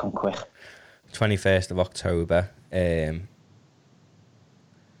 God, that's gone quick. 21st of October. Do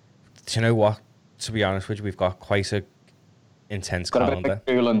you know what? To be honest with you, we've got quite a intense calendar. Got a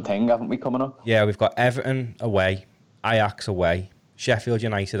big cooling thing, haven't we, coming up? Yeah, we've got Everton away, Ajax away, Sheffield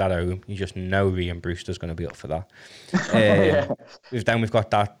United at home. You just know Ryan Brewster's going to be up for that. Yeah. We've got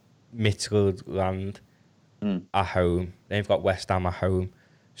that Midtjylland at home. Then we've got West Ham at home.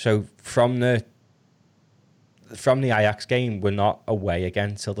 So from the Ajax game, we're not away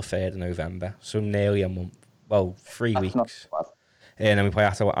again till the 3rd of November. So nearly a month. Well, 3 weeks. And then we play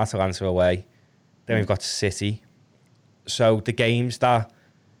Atalanta away. Then we've got City. So the games that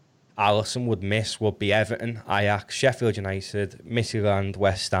Alisson would miss would be Everton, Ajax, Sheffield United, Midtjylland,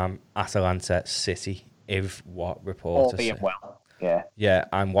 West Ham, Atalanta, City, if what reporters say. All being well, yeah. Yeah,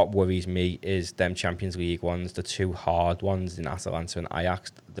 and what worries me is them Champions League ones, the two hard ones in Atalanta and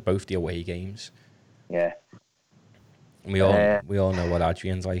Ajax, they're both the away games. Yeah. And we all know what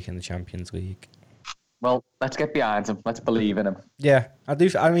Adrian's like in the Champions League. Well, let's get behind him. Let's believe in him. Yeah, I do.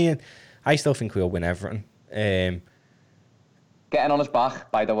 I mean, I still think we'll win Everton. Getting on his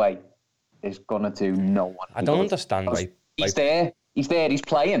back, by the way, is going to do no one. I don't understand why. He's there, he's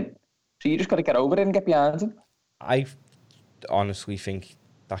playing. So you just got to get over it and get behind him. I honestly think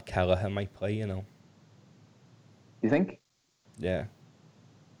that Kelleher might play, you know. You think? Yeah.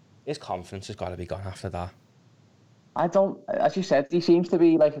 His confidence has got to be gone after that. I don't, as you said, he seems to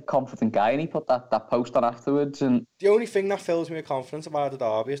be like a confident guy, and he put that post on afterwards. And the only thing that fills me with confidence about the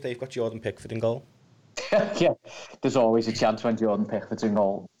derby is they've got Jordan Pickford in goal. Yeah, there's always a chance when Jordan Pickford's in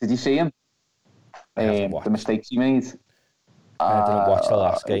goal. Did you see him? The mistakes he made? I didn't watch the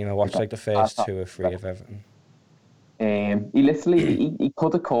last game. I watched like the first 2 or 3 of Everton. He literally he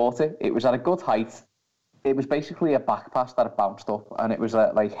could have caught it. It was at a good height. It was basically a back pass that had bounced up, and it was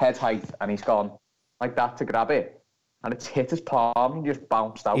at like head height, and he's gone like that to grab it. And it's hit his palm and just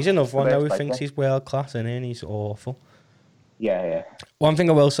bounced out. He's another one though who thinks he's world class, and he's awful. Yeah. One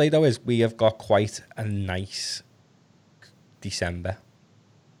thing I will say though is we have got quite a nice December.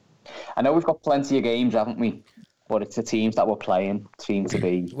 I know we've got plenty of games, haven't we? But it's the teams that we're playing seem to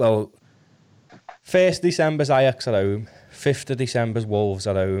be. Well, 1st December's Ajax at home, 5th of December's Wolves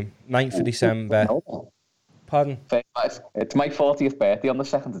at home, 9th of December. Pardon? It's my 40th birthday on the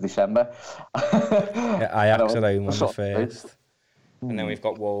 2nd of December. Yeah, Ajax at home on the 1st. And then we've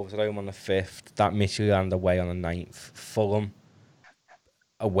got Wolves at home on the 5th. That Midtjylland away on the 9th. Fulham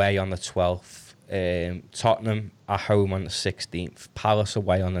away on the 12th. Tottenham at home on the 16th. Palace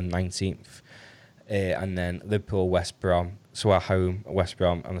away on the 19th. and then Liverpool, West Brom. So at home, West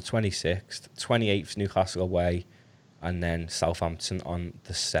Brom on the 26th, 28th Newcastle away, and then Southampton on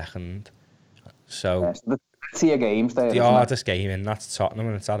the 2nd. So the tier games there. The hardest game, and that's Tottenham,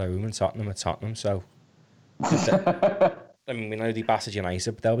 and it's at home, and Tottenham at Tottenham. So I mean, we know they battered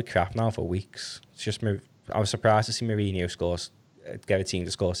United, but they'll be crap now for weeks. It's just I was surprised to see Mourinho get a team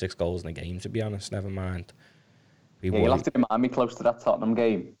to score 6 goals in a game. To be honest, never mind. You'll have to remind me close to that Tottenham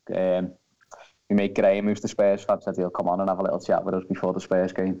game. We make Graham, who's the Spurs fan, said he'll come on and have a little chat with us before the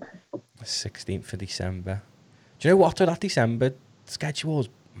Spurs game. 16th of December. Do you know what? That December schedule's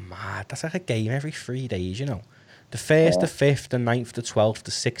mad. That's like a game every 3 days, you know. The 1st, the 5th, the 9th, the 12th,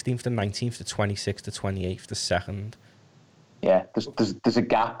 the 16th, the 19th, the 26th, the 28th, the 2nd. Yeah, there's a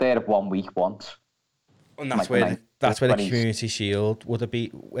gap there of 1 week once. And that's where the Community Shield would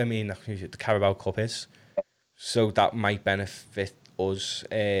be. I mean, the Carabao Cup is. So that might benefit us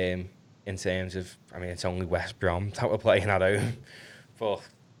in terms of, I mean, it's only West Brom that we're playing at home, but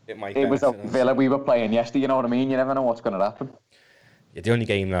it might. It was a Villa we were playing yesterday. You know what I mean? You never know what's going to happen. Yeah, the only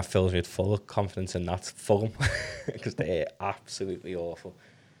game that fills me with full of confidence in that's Fulham, because they're absolutely awful.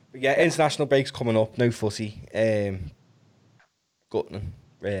 But yeah, international breaks coming up. No footy. Gutting,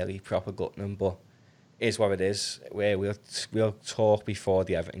 really proper gutting, but it is what it is. We'll talk before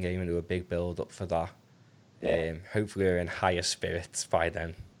the Everton game and do a big build up for that. Hopefully we're in higher spirits by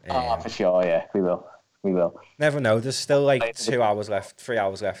then. For sure, yeah, we will. Never know. There's still like 2 hours left, 3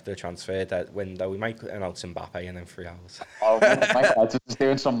 hours left of the transfer window. We might announce Mbappe in 3 hours. Oh, my dad's just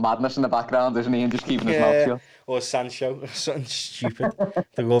doing some madness in the background, isn't he? And just keeping his mouth shut. Or Sancho, or something stupid.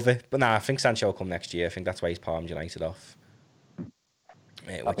 They love it. But nah, I think Sancho will come next year. I think that's why he's palmed United off.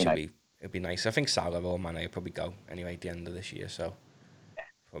 Which would be nice. I think Salah or Mane will probably go anyway at the end of this year, so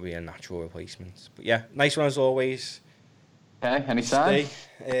probably a natural replacement. But yeah, nice one as always. Okay, anytime.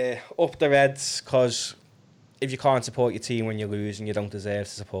 Stay up the Reds, because if you can't support your team when you're losing, you don't deserve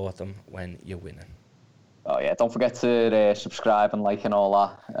to support them when you're winning. Oh yeah, don't forget to subscribe and like and all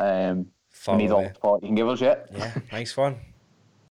that. We need all the support you can give us, yeah. Yeah, nice one.